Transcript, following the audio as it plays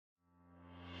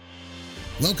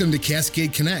Welcome to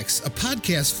Cascade Connects, a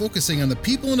podcast focusing on the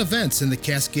people and events in the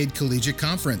Cascade Collegiate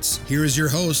Conference. Here is your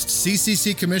host,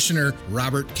 CCC Commissioner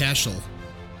Rob Cashell.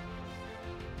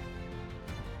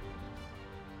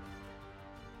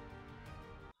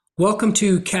 Welcome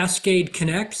to Cascade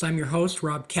Connects. I'm your host,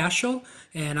 Rob Cashell,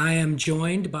 and I am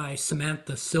joined by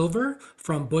Samantha Silver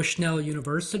from Bushnell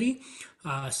University.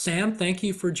 Sam, thank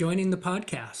you for joining the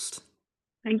podcast.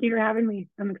 Thank you for having me.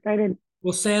 I'm excited.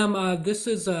 Well, Sam, I've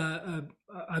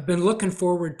been looking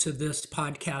forward to this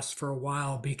podcast for a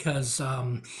while because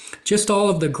just all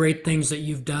of the great things that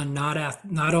you've done,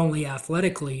 not only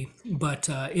athletically, but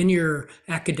in your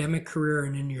academic career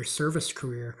and in your service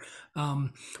career.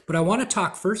 But I want to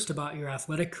talk first about your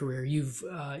athletic career.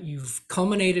 You've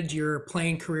culminated your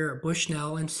playing career at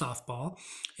Bushnell in softball,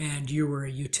 and you were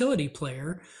a utility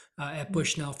player at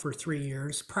Bushnell for 3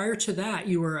 years. Prior to that,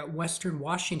 you were at Western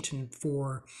Washington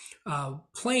for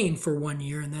playing for 1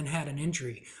 year and then had an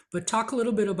injury. But talk a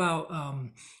little bit about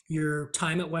your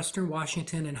time at Western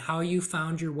Washington and how you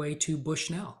found your way to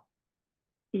Bushnell.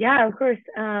 Yeah, of course.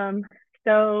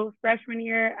 So freshman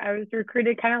year, I was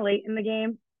recruited kind of late in the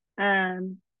game. I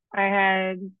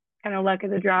had kind of luck of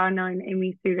the draw knowing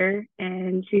Amy Suter,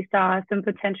 and she saw some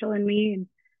potential in me, and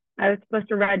I was supposed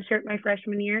to redshirt my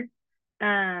freshman year.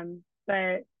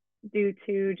 But due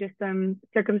to just some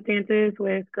circumstances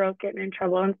with girls getting in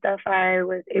trouble and stuff, I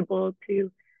was able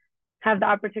to have the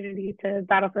opportunity to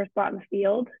battle for a spot in the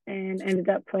field and ended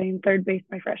up playing third base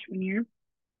my freshman year.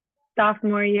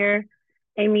 Sophomore year,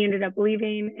 Amy ended up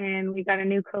leaving and we got a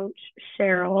new coach,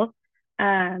 Cheryl.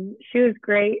 She was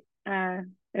great. It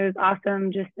was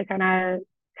awesome just to kind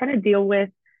of deal with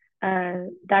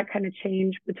that kind of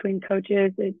change between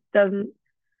coaches. It doesn't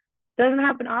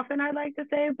happen often, I'd like to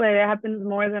say, but it happens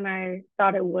more than I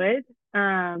thought it would.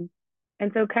 And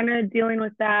so kind of dealing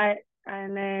with that,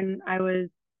 and then I was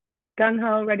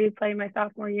gung-ho, ready to play my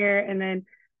sophomore year, and then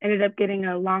ended up getting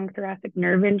a long thoracic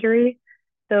nerve injury.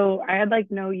 So I had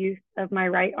no use of my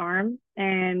right arm,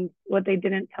 and what they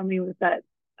didn't tell me was that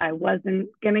I wasn't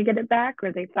going to get it back,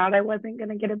 or they thought I wasn't going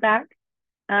to get it back.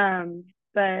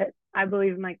 But I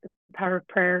believe in the power of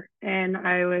prayer, and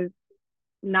I was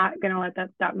not going to let that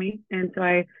stop me. And so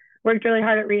I worked really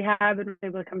hard at rehab and was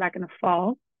able to come back in the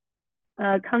fall.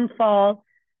 Come fall,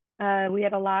 we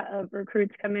had a lot of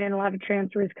recruits come in, a lot of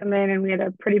transfers come in, and we had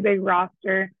a pretty big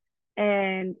roster,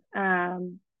 and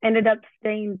ended up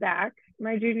staying back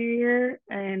my junior year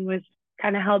and was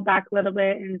kind of held back a little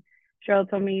bit. And Cheryl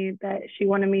told me that she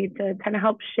wanted me to kind of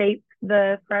help shape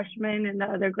the freshmen and the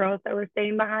other girls that were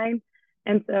staying behind.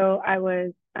 And so I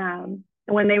was,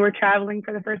 when they were traveling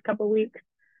for the first couple of weeks,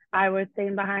 I was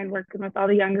staying behind working with all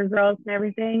the younger girls and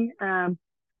everything. And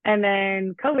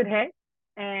then COVID hit,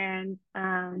 and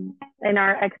in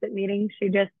our exit meeting, she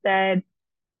just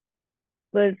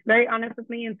was very honest with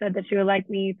me and said that she would like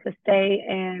me to stay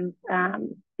and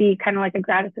be kind of like a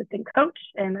grad assistant coach,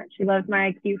 and that she loved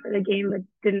my IQ for the game, but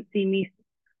didn't see me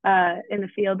in the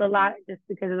field a lot just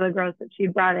because of the growth that she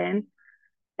brought in.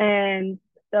 And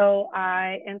so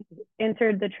I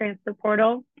entered the transfer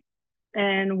portal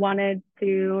and wanted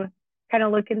to kind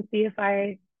of look and see if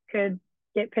I could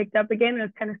get picked up again. It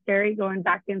was kind of scary going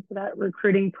back into that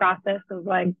recruiting process of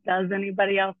does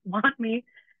anybody else want me?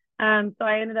 So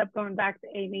I ended up going back to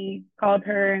Amy, called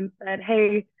her and said,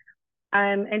 hey,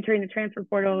 I'm entering the transfer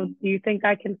portal. Do you think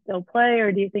I can still play,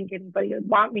 or do you think anybody would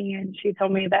want me? And she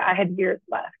told me that I had years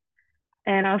left.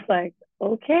 And I was like,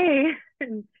 okay.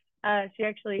 And she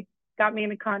actually got me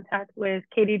into contact with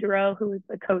Katie Dureau, who was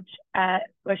the coach at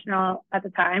Bushnell at the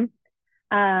time.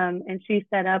 And she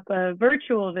set up a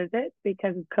virtual visit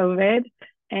because of COVID.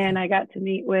 And I got to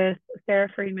meet with Sarah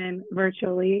Freeman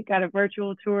virtually, got a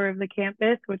virtual tour of the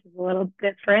campus, which is a little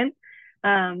different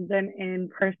than in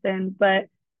person. But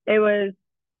it was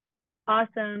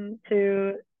awesome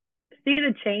to see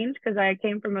the change, because I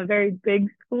came from a very big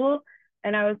school.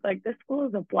 And I was like, this school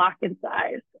is a block in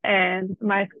size, and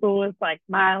my school was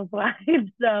miles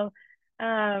wide. So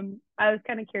I was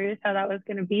kind of curious how that was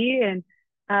going to be and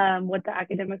what the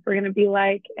academics were going to be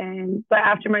like. But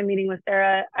after my meeting with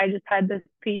Sarah, I just had this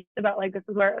piece about this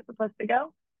is where I was supposed to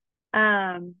go.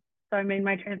 So I made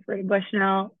my transfer to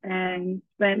Bushnell and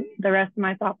spent the rest of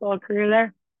my softball career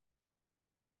there.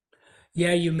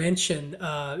 Yeah, you mentioned,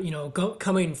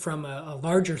 coming from a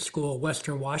larger school,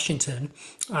 Western Washington,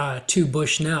 to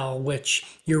Bushnell, which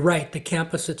you're right, the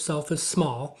campus itself is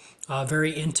small,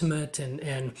 very intimate,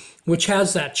 and which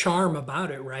has that charm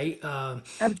about it, right?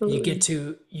 Absolutely.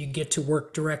 You get to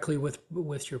work directly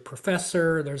with your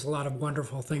professor. There's a lot of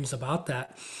wonderful things about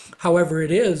that. However,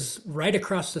 it is right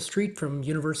across the street from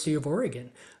University of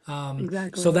Oregon. So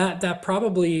Exactly. that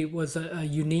probably was a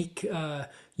unique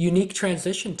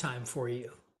transition time for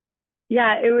you.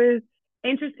 Yeah, it was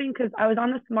interesting because I was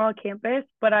on a small campus,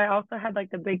 but I also had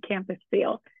like the big campus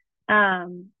feel.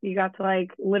 You got to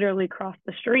like literally cross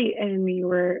the street and you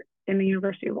were in the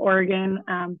University of Oregon.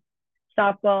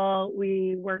 Softball,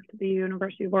 we worked the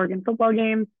University of Oregon football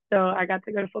games. So I got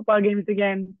to go to football games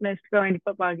again, missed going to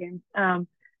football games.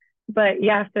 But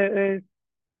yeah, so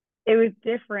it was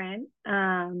different,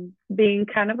 being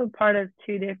kind of a part of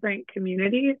two different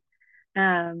communities.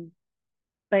 Um,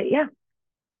 but yeah.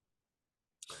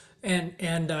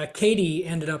 And Katie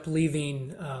ended up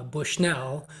leaving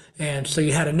Bushnell, and so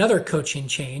you had another coaching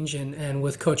change, and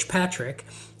with Coach Patrick,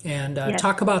 and Yes.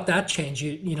 talk about that change.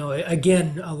 You know,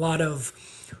 again, a lot of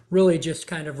really just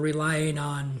kind of relying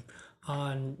on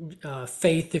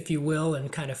faith, if you will,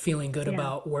 and kind of feeling good Yeah.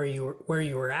 about where you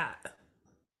were at.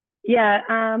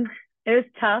 Yeah. It was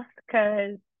tough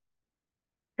because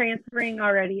transferring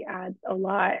already adds a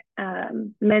lot.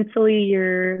 Mentally,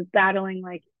 you're battling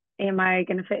like, am I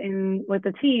going to fit in with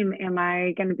the team? Am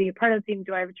I going to be a part of the team?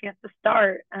 Do I have a chance to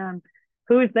start?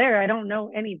 Who is there? I don't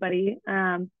know anybody.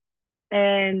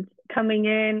 And coming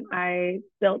in, I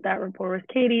built that rapport with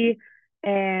Katie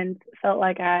and felt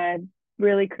like I had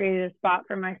really created a spot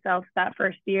for myself that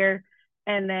first year.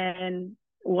 And then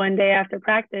one day after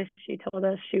practice, she told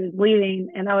us she was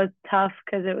leaving. And that was tough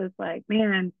because it was like,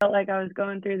 man, felt like I was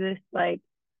going through this like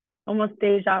almost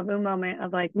deja vu moment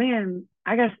of like, man,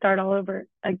 I got to start all over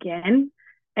again.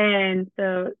 And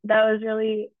so that was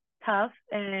really tough,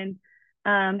 and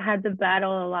had to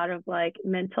battle a lot of like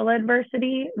mental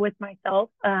adversity with myself,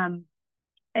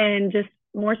 and just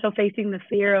more so facing the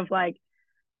fear of like,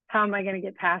 how am I going to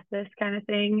get past this kind of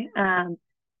thing.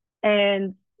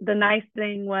 And the nice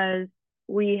thing was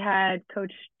we had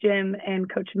Coach Jim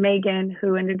and Coach Megan,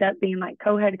 who ended up being like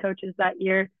co-head coaches that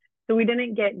year. So we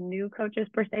didn't get new coaches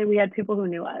per se. We had people who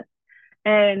knew us.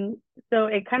 And so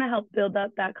it kind of helped build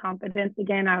up that confidence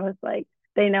again. I was like,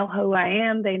 they know who I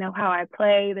am. They know how I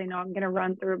play. They know I'm going to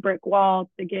run through a brick wall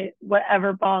to get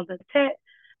whatever ball that's hit.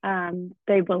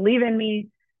 They believe in me.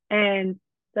 And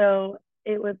so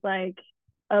it was like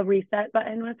a reset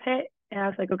button was hit. And I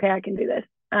was like, okay, I can do this.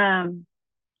 And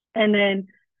then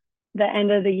the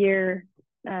end of the year,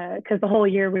 because the whole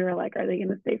year we were like, are they going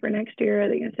to stay for next year? Are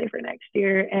they going to stay for next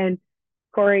year? And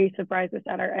Corey surprised us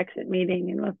at our exit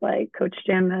meeting and was like, Coach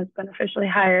Jim has been officially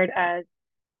hired as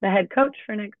the head coach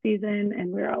for next season.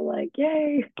 And we were all like,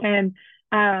 yay. And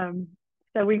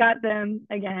so we got them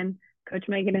again. Coach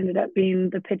Megan ended up being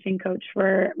the pitching coach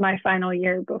for my final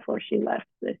year before she left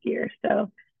this year. So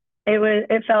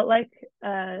it felt like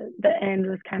the end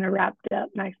was kind of wrapped up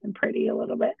nice and pretty a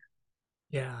little bit.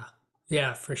 Yeah,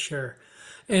 yeah, for sure.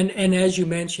 And as you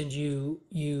mentioned,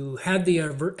 you had the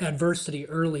adversity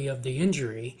early of the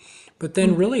injury, but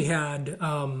then really had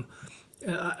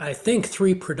I think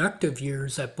 3 productive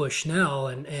years at Bushnell,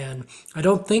 and I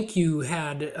don't think you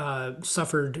had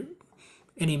suffered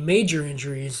any major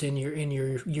injuries in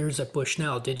your years at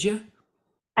Bushnell, did you?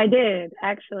 I did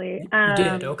actually. You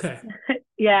did, okay.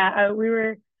 Yeah, we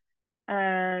were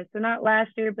so not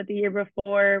last year, but the year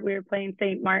before, we were playing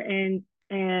St. Martin's,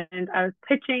 and I was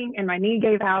pitching, and my knee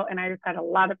gave out, and I just had a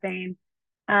lot of pain.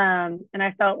 And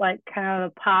I felt like kind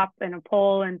of a pop and a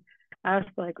pull, and I was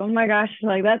like, oh my gosh,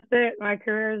 like that's it, my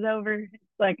career is over. It's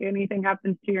like anything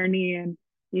happens to your knee, and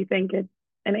you think it's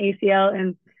an ACL.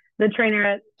 And the trainer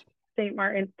at St.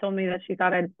 Martin's told me that she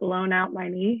thought I'd blown out my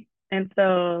knee, and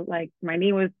so like my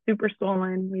knee was super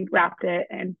swollen. We wrapped it,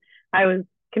 and I was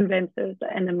convinced it was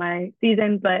the end of my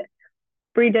season. But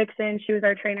Bree Dixon, she was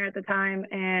our trainer at the time,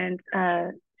 and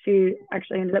she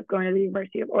actually ended up going to the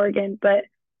University of Oregon. But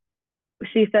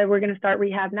she said, we're going to start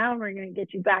rehab now, and we're going to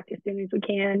get you back as soon as we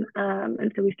can.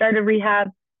 And so we started rehab.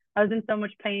 I was in so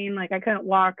much pain, like I couldn't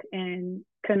walk and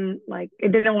couldn't, like,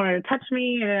 it didn't want to touch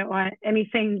me. I didn't want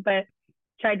anything, but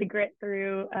tried to grit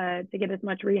through to get as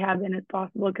much rehab in as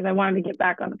possible because I wanted to get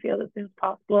back on the field as soon as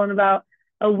possible. And about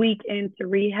a week into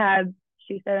rehab,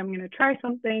 she said, I'm going to try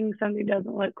something. Something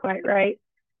doesn't look quite right.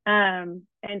 And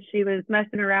she was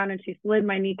messing around, and she slid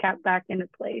my kneecap back into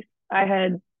place. I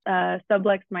had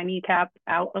subluxed my kneecap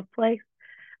out of place.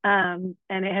 And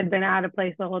it had been out of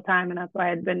place the whole time, and that's why I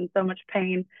had been in so much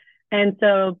pain. And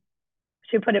so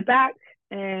she put it back,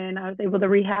 and I was able to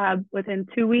rehab within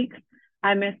 2 weeks.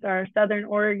 I missed our Southern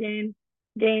Oregon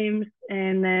games,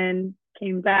 and then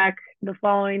came back the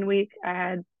following week. I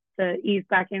had to ease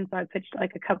back in, so I pitched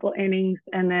like a couple innings,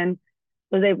 and then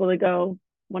was able to go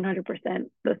 100%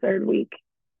 the third week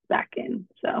back in.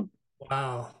 So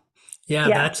Wow. Yeah,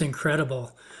 Yeah. that's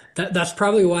incredible. That's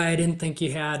probably why I didn't think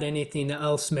you had anything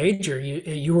else major.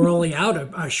 You were only out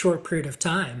a short period of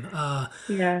time.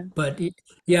 Yeah. But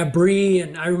yeah, Bree,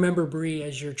 and I remember Bree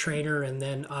as your trainer, and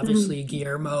then Mhm. obviously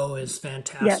Guillermo is Yeah.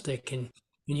 fantastic, and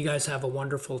you guys have a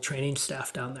wonderful training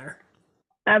staff down there.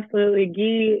 Absolutely.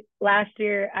 Gee, last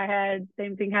year I had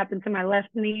same thing happen to my left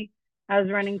knee. I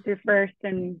was running through first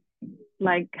and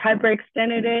like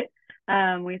hyperextended it.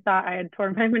 We thought I had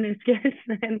torn my meniscus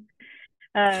and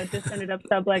just ended up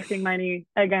sublexing my knee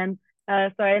again.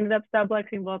 So I ended up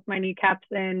sublexing both my kneecaps,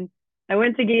 and I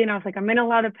went to Gee and I was like, I'm in a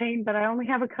lot of pain, but I only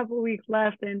have a couple of weeks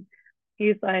left. And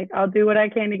he's like, I'll do what I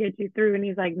can to get you through. And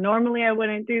he's like, normally I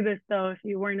wouldn't do this though if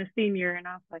you weren't a senior. And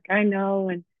I was like, I know.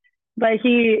 And but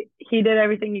he did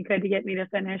everything he could to get me to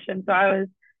finish. And so I was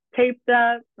taped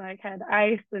up, like had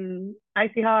ice and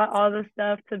icy hot, all this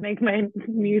stuff to make my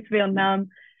knees feel numb.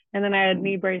 And then I had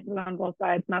knee braces on both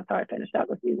sides, and that's how I finished out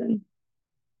the season.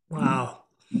 Wow.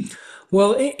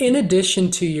 Well, in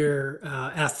addition to your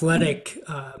athletic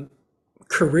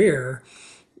career,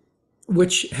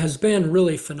 which has been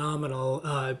really phenomenal,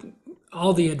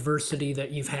 all the adversity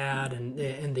that you've had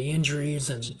and the injuries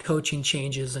and coaching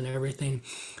changes and everything,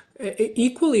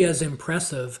 equally as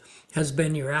impressive has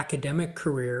been your academic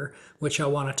career, which I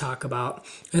want to talk about,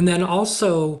 and then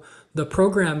also the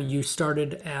program you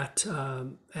started at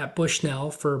Bushnell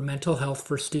for mental health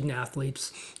for student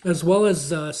athletes, as well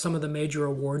as some of the major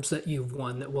awards that you've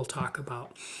won that we'll talk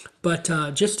about. But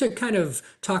just to kind of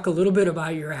talk a little bit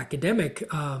about your academic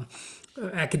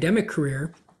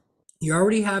career, you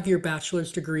already have your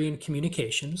bachelor's degree in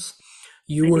communications.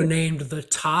 You I were do. named the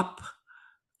top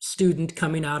student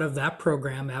coming out of that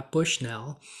program at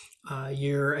Bushnell.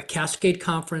 You're a Cascade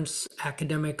Conference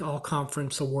Academic All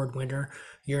Conference Award winner.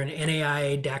 You're an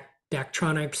NAIA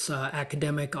Daktronics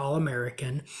Academic All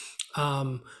American.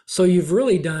 So you've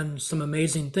really done some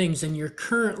amazing things, and you're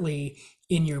currently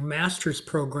in your master's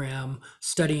program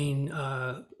studying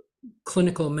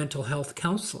clinical mental health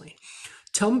counseling.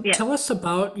 Yeah. Tell us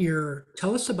about your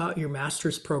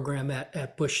master's program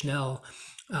at Bushnell,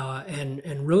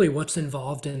 and really what's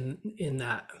involved in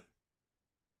that.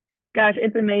 Gosh,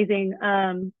 it's amazing.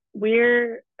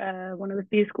 We're one of the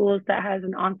few schools that has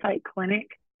an on-site clinic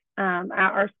at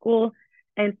our school.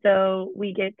 And so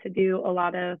we get to do a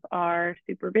lot of our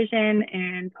supervision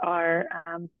and our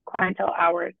clientele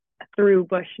hours through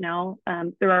Bushnell,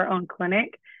 through our own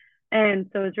clinic. And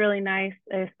so it's really nice,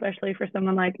 especially for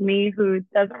someone like me who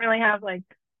doesn't really have like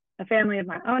a family of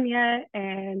my own yet.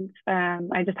 And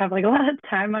I just have like a lot of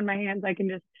time on my hands. I can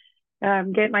just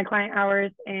get my client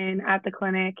hours in at the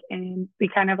clinic and be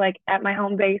kind of like at my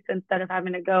home base instead of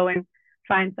having to go and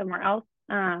find somewhere else.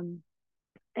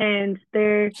 And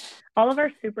they're all of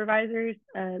our supervisors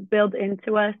build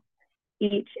into us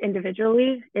each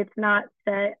individually. It's not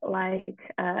set like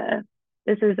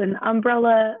this is an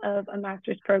umbrella of a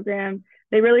master's program.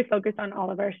 They really focus on all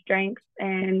of our strengths.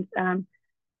 And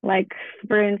like,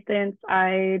 for instance,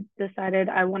 I decided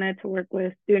I wanted to work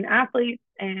with student athletes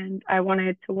and I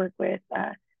wanted to work with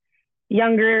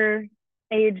younger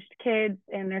aged kids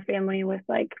and their family with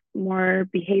like more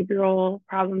behavioral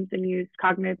problems and use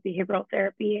cognitive behavioral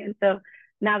therapy. And so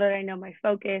now that I know my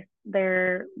focus,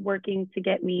 they're working to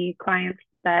get me clients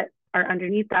that are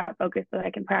underneath that focus so that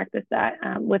I can practice that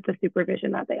with the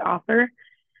supervision that they offer.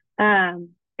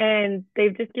 And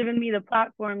they've just given me the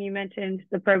platform. You mentioned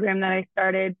the program that I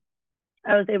started.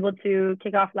 I was able to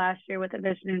kick off last year with a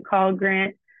Vision and Call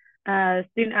grant,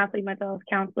 student athlete mental health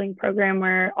counseling program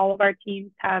where all of our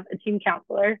teams have a team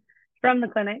counselor from the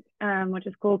clinic, which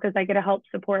is cool because I get to help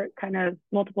support kind of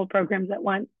multiple programs at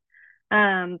once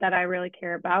that I really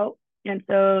care about. And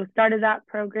so started that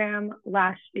program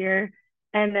last year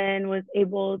and then was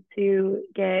able to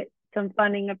get some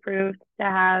funding approved to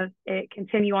have it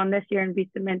continue on this year and be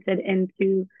cemented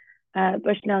into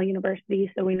Bushnell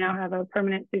University. So we now have a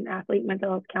permanent student athlete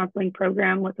mental health counseling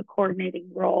program with a coordinating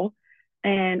role.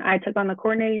 And I took on the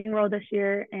coordinating role this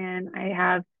year, and I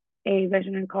have a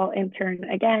Vision and Call intern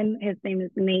again. His name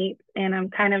is Nate, and I'm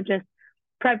kind of just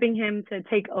prepping him to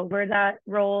take over that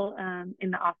role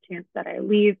in the off chance that I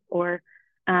leave or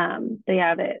they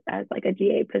have it as like a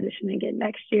GA position again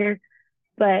next year.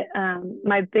 But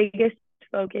my biggest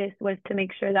focus was to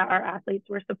make sure that our athletes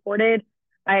were supported.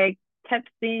 I kept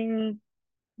seeing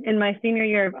in my senior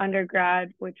year of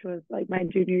undergrad, which was like my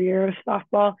junior year of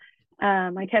softball,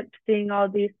 I kept seeing all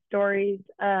these stories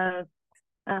of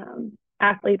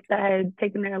athletes that had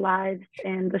taken their lives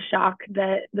and the shock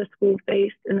that the school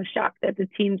faced and the shock that the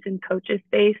teams and coaches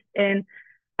faced. And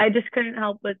I just couldn't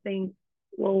help but think,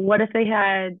 well, what if they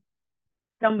had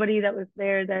somebody that was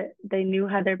there that they knew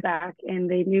had their back, and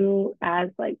they knew as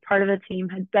like part of the team,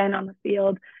 had been on the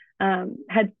field,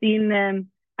 had seen them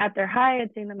at their high,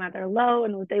 had seen them at their low,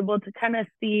 and was able to kind of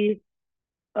see,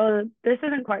 oh, this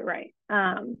isn't quite right.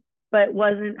 But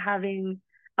wasn't having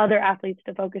other athletes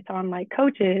to focus on, like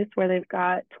coaches, where they've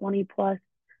got 20 plus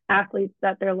athletes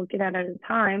that they're looking at a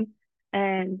time.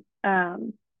 And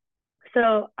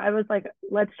so I was like,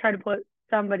 let's try to put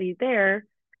somebody there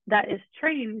that is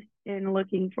trained in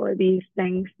looking for these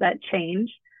things that change,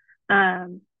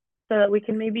 so that we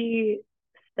can maybe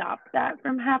stop that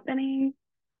from happening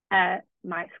at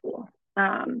my school.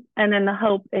 And then the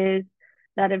hope is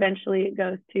that eventually it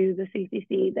goes to the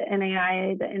CCC, the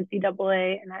NAIA, the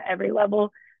NCAA, and at every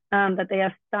level, that they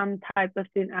have some type of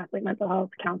student-athlete mental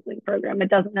health counseling program. It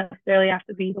doesn't necessarily have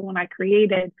to be the one I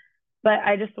created, but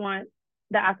I just want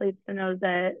the athletes to know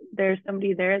that there's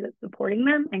somebody there that's supporting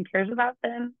them and cares about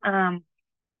them,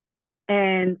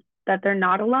 and that they're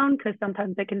not alone, because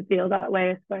sometimes it can feel that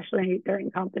way, especially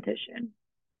during competition.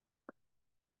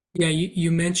 Yeah,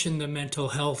 you mentioned the mental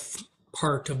health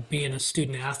part of being a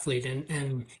student athlete,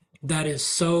 and that is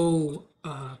so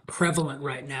prevalent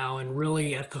right now and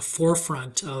really at the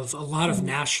forefront of a lot of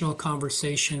national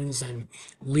conversations and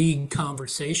league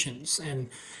conversations.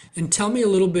 And tell me a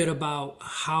little bit about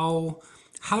how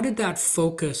did that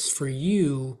focus for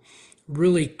you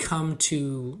really come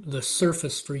to the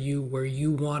surface for you, where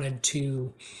you wanted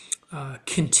to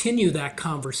continue that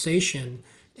conversation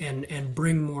and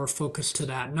bring more focus to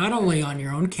that, not only on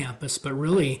your own campus, but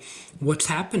really what's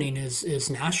happening is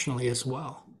nationally as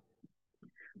well.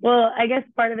 Well, I guess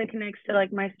part of it connects to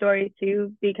like my story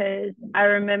too, because I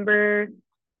remember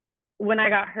when I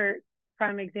got hurt,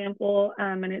 prime example,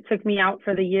 and it took me out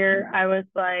for the year, I was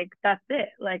like, that's it.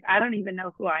 Like, I don't even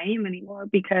know who I am anymore,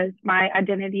 because my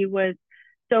identity was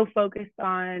so focused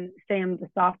on saying I'm the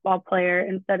softball player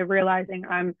instead of realizing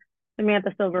I'm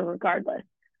Samantha Silver regardless.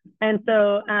 And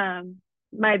so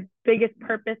my biggest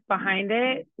purpose behind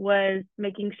it was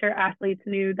making sure athletes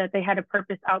knew that they had a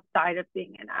purpose outside of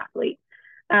being an athlete,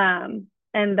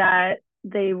 and that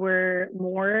they were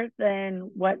more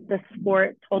than what the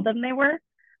sport told them they were,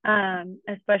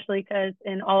 especially because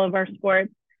in all of our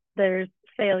sports, there's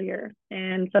failure,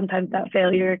 and sometimes that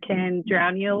failure can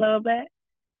drown you a little bit.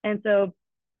 And so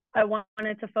I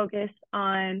wanted to focus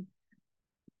on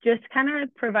just kind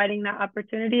of providing that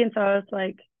opportunity. And so I was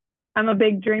like, I'm a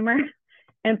big dreamer.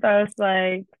 And so I was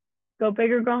like, go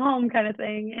big or go home kind of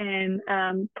thing,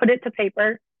 and put it to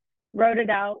paper, wrote it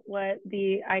out, what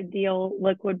the ideal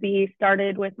look would be,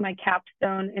 started with my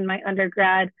capstone in my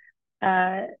undergrad.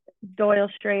 Doyle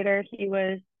Strader, he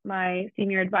was my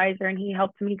senior advisor, and he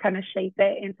helped me kind of shape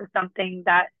it into something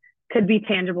that could be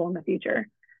tangible in the future.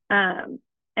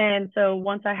 And so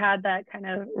once I had that kind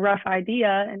of rough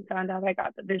idea and found out I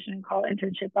got the vision call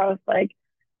internship, I was like,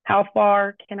 how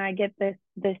far can I get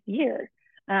this year?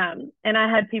 And I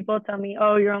had people tell me,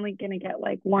 oh, you're only going to get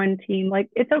like one team. Like,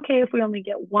 it's okay if we only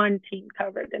get one team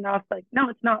covered. And I was like, no,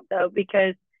 it's not though,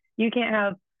 because you can't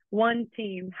have one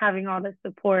team having all this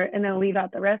support and then leave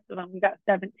out the rest of them. We got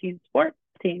 17 sports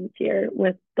teams here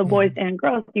with the boys and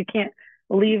girls. You can't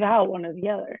leave out one or the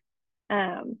other.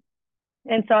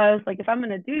 And so I was like, if I'm going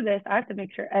to do this, I have to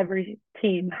make sure every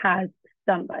team has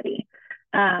somebody.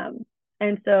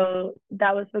 And so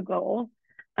that was the goal.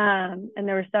 And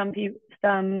there were some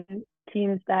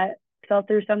teams that fell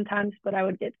through sometimes, but I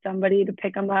would get somebody to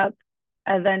pick them up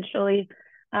eventually.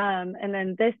 And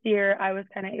then this year I was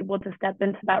kind of able to step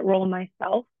into that role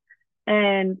myself.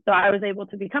 And so I was able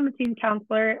to become a team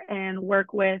counselor and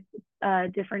work with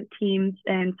different teams.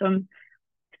 And so I'm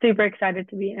super excited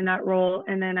to be in that role.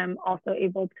 And then I'm also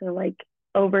able to like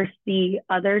oversee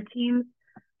other teams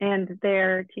and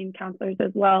their team counselors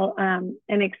as well, and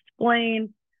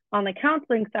explain on the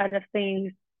counseling side of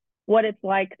things what it's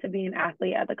like to be an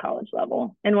athlete at the college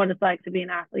level and what it's like to be an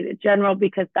athlete in general,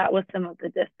 because that was some of the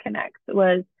disconnects.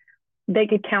 Was they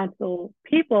could counsel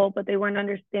people, but they weren't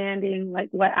understanding like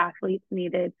what athletes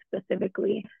needed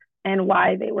specifically and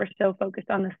why they were so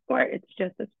focused on the sport. It's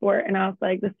just a sport. And I was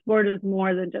like, the sport is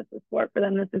more than just a sport for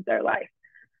them. This is their life.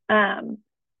 And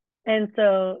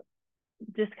so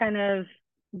just kind of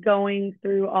going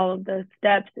through all of those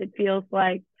steps, it feels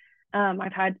like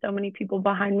I've had so many people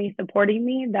behind me supporting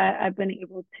me that I've been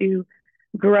able to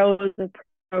grow the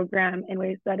program in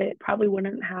ways that it probably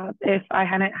wouldn't have if I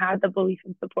hadn't had the belief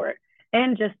and support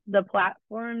and just the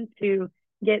platform to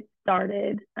get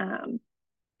started in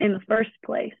the first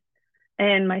place.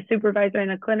 And my supervisor in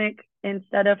the clinic,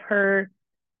 instead of her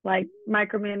like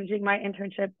micromanaging my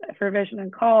internship for Vision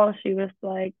and Call, she was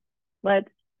like, let's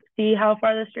see how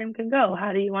far this dream can go.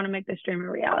 How do you want to make this dream a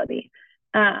reality?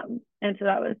 And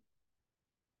so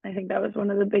I think that was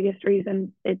one of the biggest reasons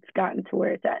it's gotten to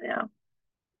where it's at now.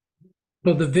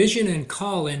 So the Vision and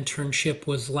Call internship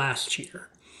was last year.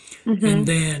 And Mm-hmm.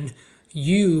 then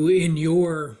you in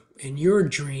your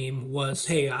dream was,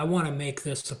 hey, I want to make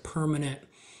this a permanent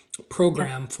Yeah.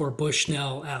 program for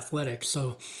Bushnell athletics.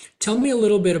 So tell me a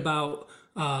little bit about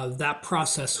that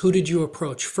process. Who did you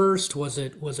approach first? Was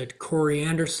it Corey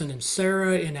Anderson and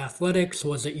Sarah in athletics?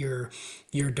 Was it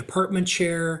your department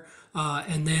chair?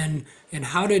 And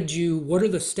what are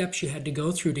the steps you had to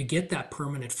go through to get that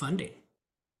permanent funding?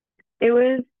 It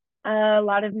was a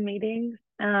lot of meetings.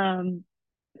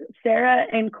 Sarah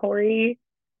and Corey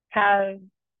have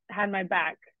had my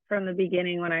back from the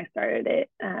beginning when I started it.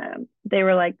 They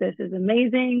were like, this is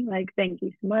amazing. Like, thank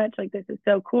you so much. Like, this is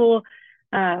so cool.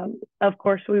 Of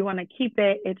course, we want to keep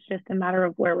it. It's just a matter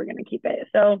of where we're going to keep it.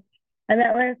 So I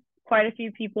met with quite a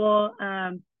few people.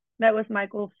 Met with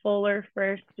Michael Fuller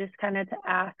first, just kind of to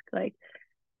ask, like,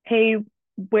 hey,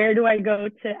 where do I go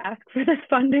to ask for this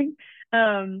funding?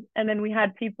 And then we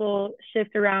had people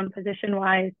shift around position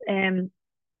wise and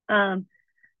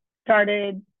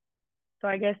started. So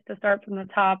I guess to start from the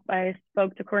top, I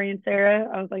spoke to Corey and Sarah.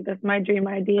 I was like, this is my dream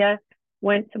idea.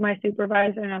 Went to my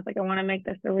supervisor and I was like, I want to make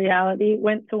this a reality.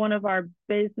 Went to one of our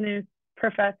business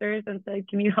professors and said,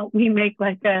 can you help me make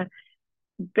like a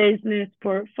business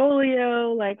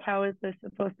portfolio? Like, how is this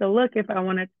supposed to look if I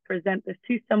wanted to present this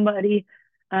to somebody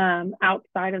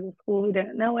outside of the school who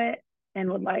didn't know it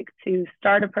and would like to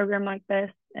start a program like this?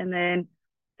 And then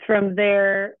from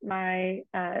there, my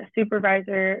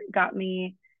supervisor got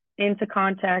me into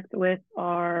contact with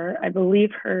I believe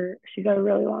she got a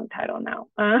really long title now,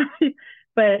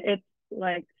 but it's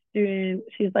like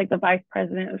she's like the vice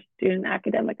president of student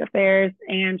academic affairs,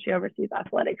 and she oversees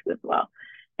athletics as well.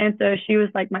 And so she was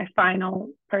like my final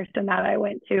person that I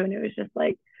went to, and it was just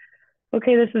like,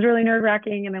 okay, this is really nerve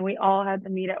wracking. And then we all had to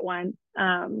meet at once.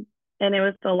 And it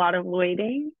was a lot of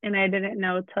waiting, and I didn't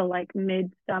know till like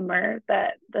midsummer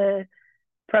that the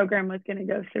program was going to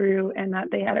go through and that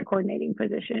they had a coordinating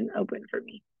position open for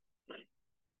me.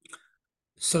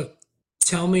 So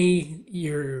give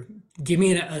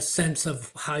me a sense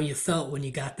of how you felt when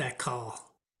you got that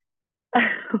call.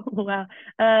 Wow.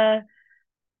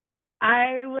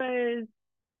 I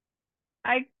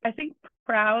think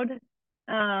proud.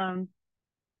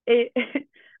 It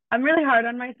I'm really hard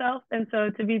on myself, and so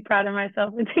to be proud of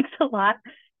myself, it takes a lot.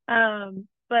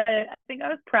 But I think I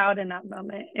was proud in that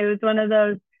moment. It was one of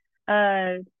those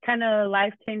kind of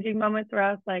life-changing moments where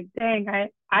I was like, dang,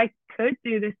 I could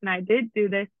do this, and I did do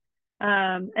this.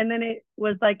 And then it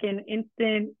was like an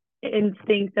instant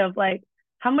instinct of like,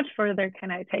 how much further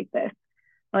can I take this?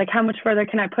 Like, how much further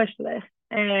can I push this?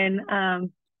 And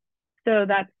so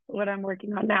that's what I'm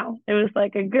working on now. It was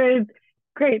like a great,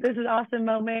 this is awesome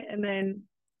moment. And then,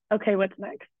 okay, what's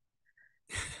next?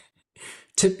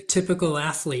 Typical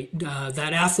athlete.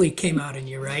 That athlete came out in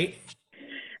you, right?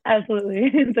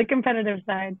 Absolutely. It's the competitive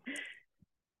side.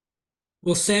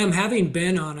 Well, Sam, having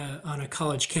been on a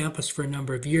college campus for a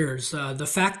number of years, the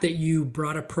fact that you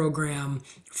brought a program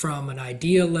from an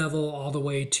idea level all the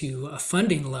way to a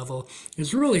funding level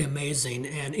is really amazing,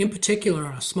 and in particular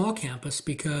on a small campus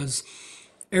because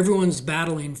everyone's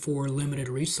battling for limited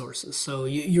resources. So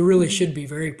you really should be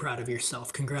very proud of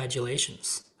yourself.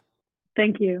 Congratulations.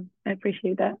 Thank you. I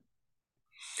appreciate that.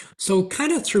 So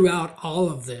kind of throughout all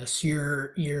of this,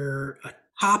 you're a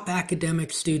top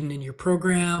academic student in your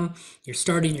program, you're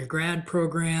starting your grad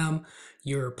program,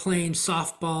 you're playing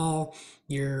softball,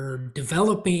 you're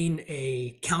developing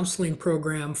a counseling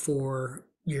program for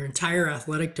your entire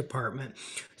athletic department.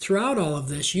 Throughout all of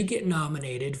this, you get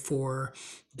nominated for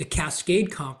the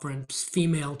Cascade Conference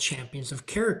Female Champions of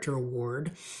Character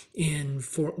Award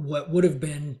for what would have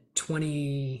been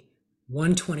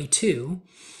 21-22,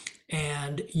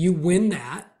 and you win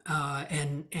that.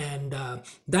 And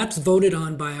that's voted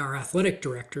on by our athletic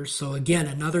directors. So again,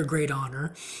 another great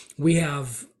honor. We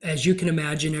have, as you can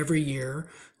imagine, every year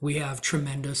we have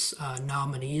tremendous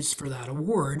nominees for that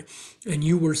award, and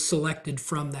you were selected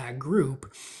from that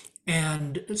group.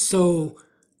 And so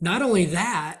not only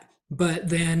that, but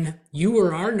then you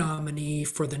were our nominee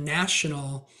for the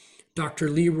national Dr.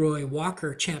 Leroy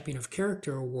Walker Champion of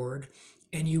Character Award,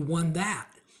 and you won that,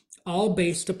 all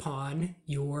based upon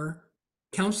your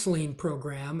counseling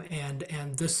program and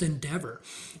this endeavor.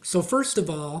 So first of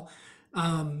all,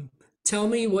 tell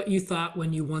me what you thought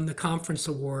when you won the conference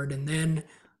award, and then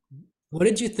what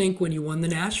did you think when you won the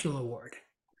national award?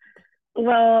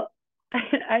 Well,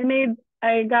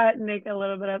 I got Nick a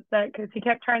little bit upset because he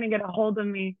kept trying to get a hold of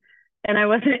me and I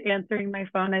wasn't answering my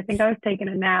phone. I think I was taking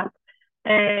a nap.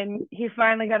 And he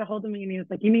finally got a hold of me and he was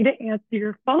like, you need to answer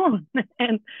your phone.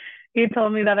 And he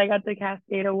told me that I got the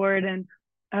Cascade Award. And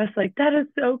I was like, that is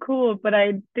so cool. But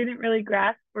I didn't really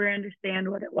grasp or understand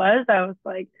what it was. I was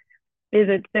like, is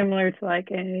it similar to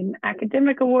like an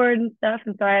academic award and stuff?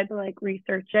 And so I had to like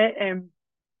research it. And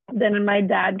then my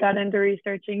dad got into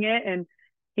researching it and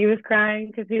he was crying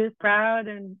because he was proud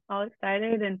and all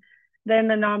excited. And then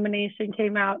the nomination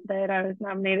came out that I was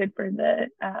nominated for the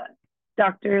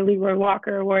Dr. Leroy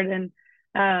Walker Award. And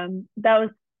that was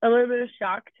a little bit of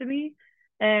shock to me.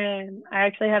 And I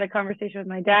actually had a conversation with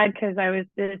my dad because I was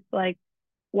just like,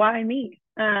 why me?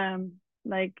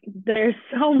 Like, there's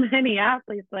so many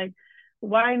athletes, like,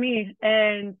 why me?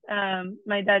 And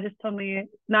my dad just told me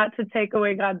not to take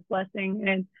away God's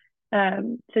blessing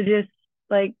and to just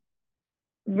like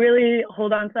really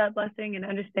hold on to that blessing and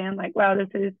understand like, wow, this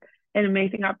is an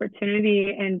amazing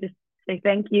opportunity, and just say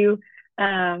thank you,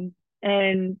 and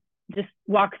just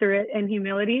walk through it in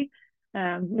humility.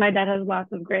 My dad has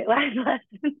lots of great life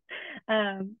lessons.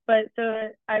 But so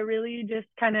I really just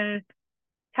kind of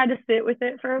had to sit with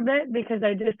it for a bit because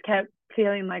I just kept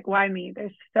feeling like, why me?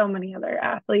 There's so many other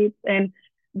athletes.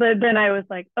 But then I was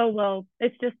like, oh, well,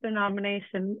 it's just a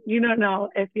nomination. You don't know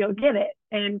if you'll get it.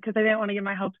 And because I didn't want to get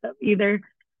my hopes up either.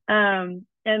 And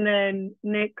then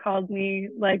Nick called me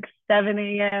like 7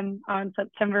 a.m. on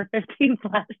September 15th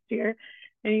last year.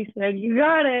 And he said, you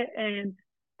got it. And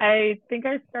I think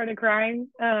I started crying.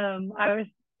 I was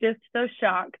just so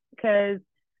shocked because,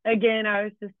 again, I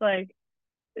was just like,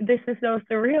 this is so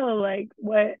surreal. Like,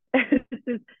 what?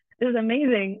 This is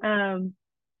amazing.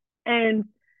 And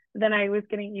then I was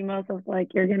getting emails of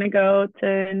like, you're going to go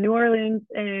to New Orleans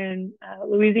and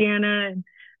Louisiana. And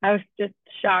I was just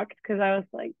shocked because I was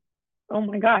like, oh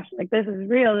my gosh, like this is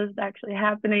real. This is actually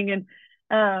happening.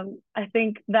 And I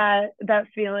think that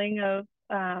feeling of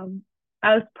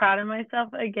I was proud of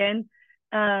myself again.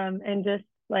 And just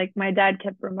like my dad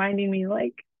kept reminding me,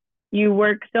 like, you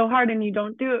work so hard and you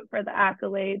don't do it for the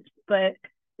accolades, but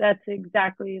that's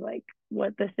exactly like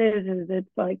what this is it's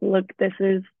like, look, this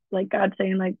is like God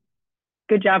saying like,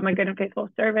 good job, my good and faithful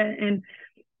servant. And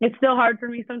it's still hard for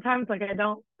me sometimes. Like I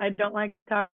don't like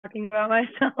talking about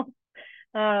myself.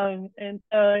 And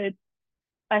so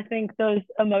I think those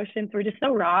emotions were just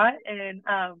so raw. And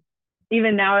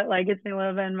even now it like gets me a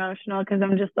little bit emotional because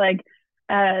I'm just like,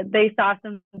 they saw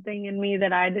something in me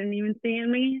that I didn't even see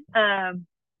in me.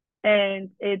 And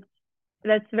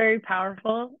that's very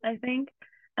powerful, I think,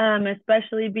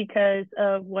 especially because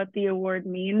of what the award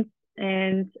means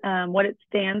and what it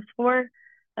stands for.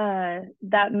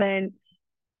 That meant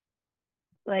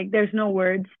like there's no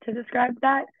words to describe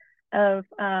that. Of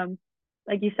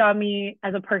like you saw me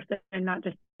as a person and not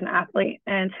just an athlete,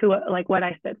 and who like what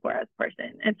I stood for as a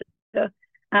person. And so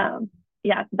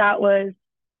yeah, that was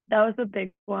a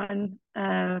big one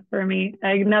for me.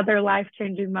 Another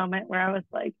life-changing moment where I was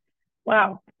like,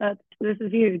 wow, this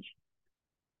is huge.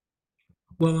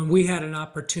 Well, and we had an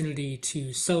opportunity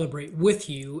to celebrate with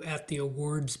you at the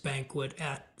awards banquet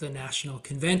at the National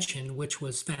Convention, which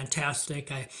was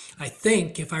fantastic. I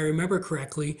think, if I remember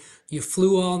correctly, you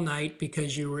flew all night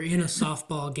because you were in a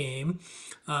softball game.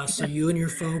 So you and your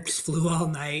folks flew all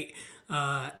night,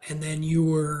 and then you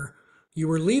were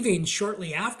leaving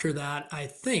shortly after that, I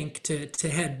think, to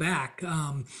head back.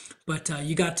 But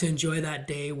you got to enjoy that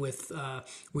day with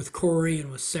Corey and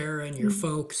with Sarah and your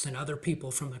folks and other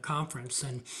people from the conference.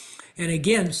 And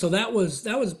again, so that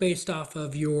was based off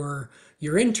of your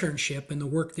internship and the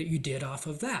work that you did off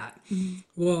of that.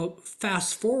 Well,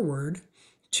 fast forward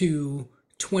to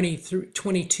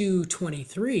 22,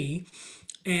 23,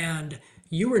 and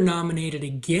you were nominated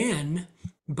again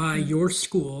by your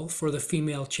school for the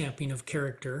Female Champion of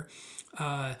Character,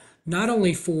 not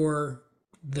only for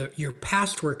your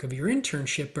past work of your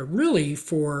internship, but really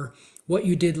for what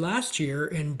you did last year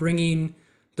in bringing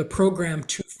the program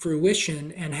to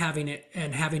fruition and having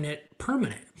it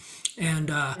permanent. And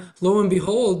lo and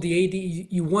behold, the AD,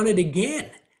 you won it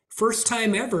again, first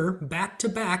time ever, back to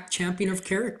back Champion of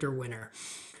Character winner.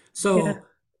 So, Yeah.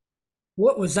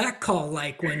 what was that call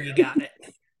like when you got it?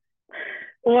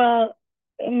 Well,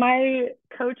 my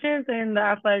coaches and the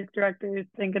athletic directors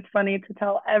think it's funny to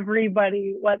tell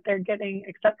everybody what they're getting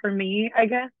except for me, I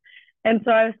guess. And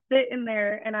so I was sitting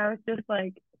there and I was just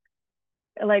like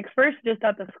first just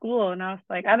at the school, and I was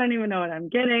like, I don't even know what I'm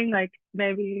getting. Like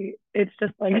maybe it's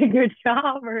just like a good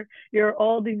job, or you're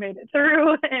old, you made it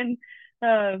through. And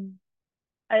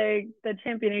the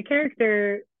champion of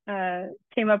character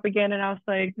came up again, and I was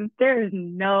like, there's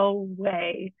no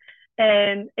way.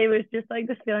 And it was just like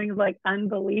this feeling of like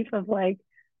unbelief of like,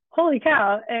 holy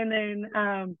cow. And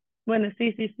then when the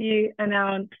CCC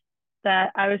announced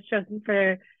that I was chosen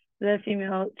for the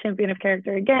female champion of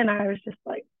character again, I was just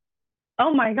like,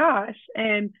 oh my gosh.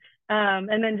 And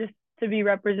then just to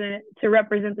represent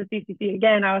the CCC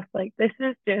again, I was like, this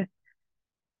is just,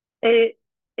 it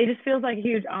just feels like a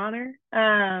huge honor.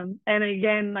 And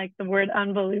again, like the word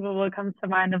unbelievable comes to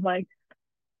mind of like,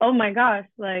 oh my gosh,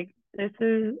 like this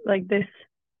is like this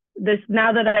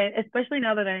now that especially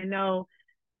now that I know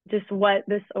just what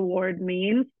this award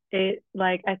means, it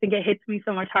like, I think it hits me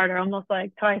so much harder, almost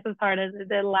like twice as hard as it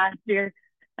did last year.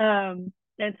 And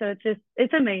so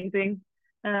it's amazing.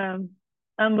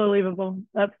 Unbelievable.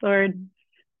 That's the word.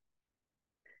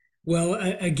 Well,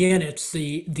 again, it's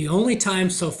the only time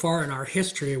so far in our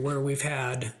history where we've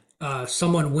had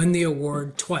someone win the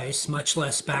award twice, much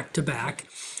less back to back.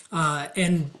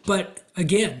 But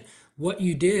again, what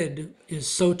you did is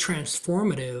so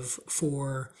transformative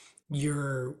for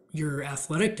your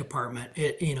athletic department.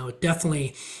 It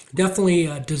definitely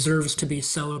deserves to be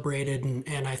celebrated,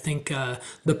 and I think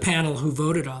the panel who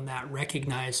voted on that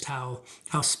recognized how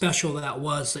special that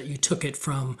was, that you took it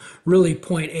from really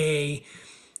point A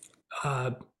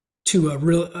to a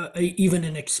real even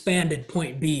an expanded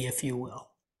point B, if you will.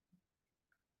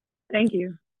 Thank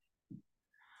you.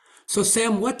 So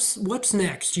Sam, what's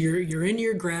next? You're in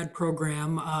your grad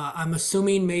program. I'm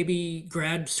assuming maybe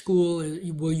grad school.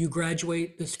 Will you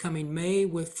graduate this coming May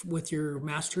with your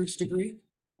master's degree?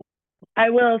 I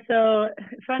will. So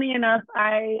funny enough,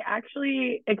 I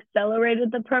actually accelerated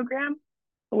the program.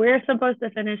 We're supposed to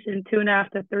finish in 2.5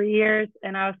 to 3 years,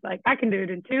 and I was like, I can do it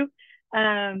in 2.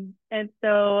 And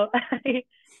so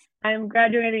I'm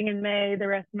graduating in May. The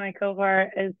rest of my cohort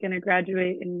is going to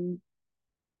graduate in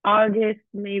August,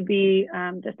 maybe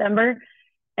December.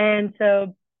 And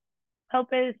so hope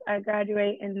is I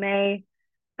graduate in May.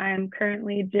 I'm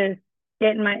currently just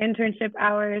getting my internship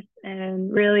hours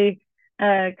and really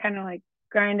kind of like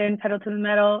grinding pedal to the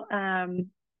metal.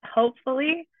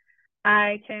 Hopefully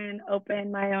I can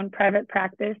open my own private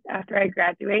practice after I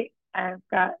graduate. I've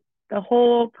got the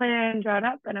whole plan drawn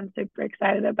up and I'm super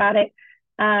excited about it.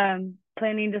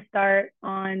 Planning to start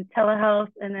on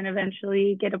telehealth and then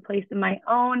eventually get a place in my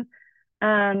own.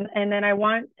 And then I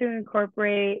want to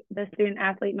incorporate the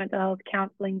student-athlete mental health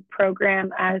counseling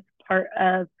program as part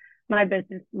of my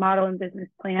business model and business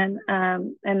plan.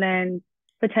 And then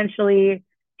potentially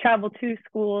travel to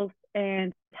schools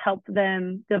and help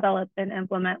them develop and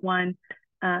implement one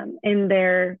in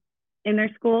their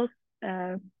schools.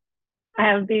 I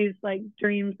have these like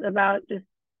dreams about just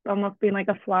almost being like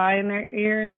a fly in their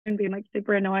ear and being like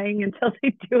super annoying until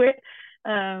they do it.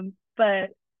 But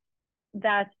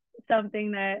that's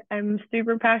something that I'm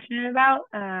super passionate about.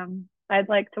 I'd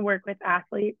like to work with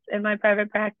athletes in my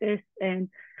private practice, and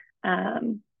I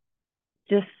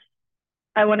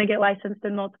want to get licensed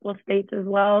in multiple states as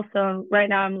well. So right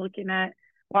now I'm looking at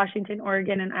Washington,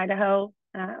 Oregon, and Idaho,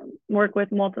 work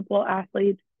with multiple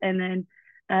athletes. And then,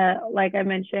 like I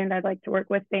mentioned, I'd like to work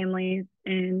with families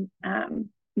and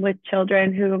with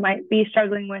children who might be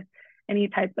struggling with any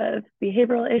type of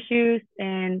behavioral issues,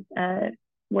 and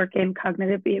work in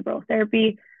cognitive behavioral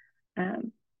therapy.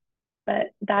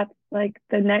 But that's like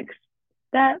the next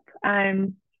step.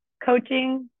 I'm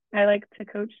coaching. I like to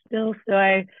coach still. So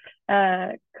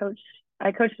I coached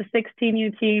a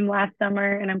 16U team last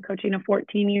summer, and I'm coaching a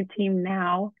 14U team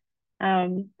now.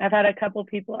 I've had a couple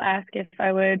people ask if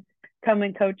I would come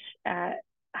and coach at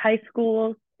high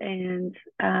schools, and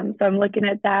so I'm looking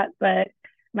at that, but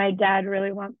my dad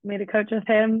really wants me to coach with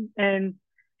him. And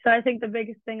so I think the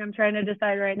biggest thing I'm trying to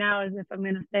decide right now is if I'm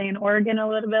going to stay in Oregon a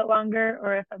little bit longer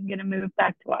or if I'm going to move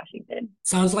back to Washington.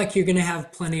 Sounds like you're going to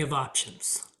have plenty of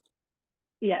options.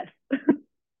 Yes.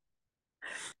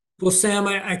 Well, Sam,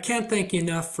 I can't thank you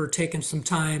enough for taking some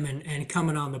time and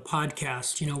coming on the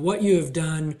podcast. You know, what you have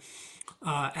done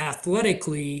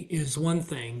athletically is one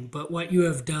thing, but what you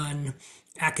have done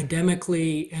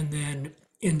academically and then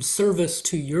in service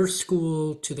to your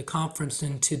school, to the conference,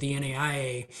 and to the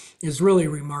NAIA is really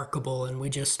remarkable, and we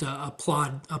just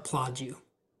applaud you.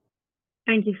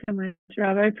 Thank you so much,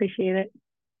 Rob. I appreciate it.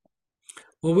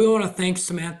 Well, we want to thank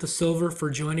Samantha Silver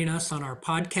for joining us on our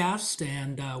podcast,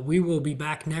 and we will be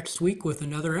back next week with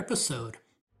another episode.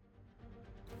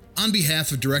 On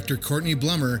behalf of Director Courtney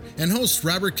Blummer and host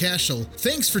Robert Cashell,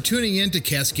 thanks for tuning in to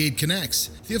Cascade Connects,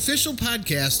 the official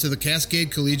podcast to the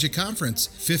Cascade Collegiate Conference,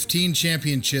 15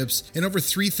 championships, and over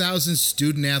 3,000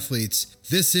 student athletes.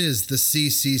 This is the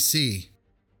CCC.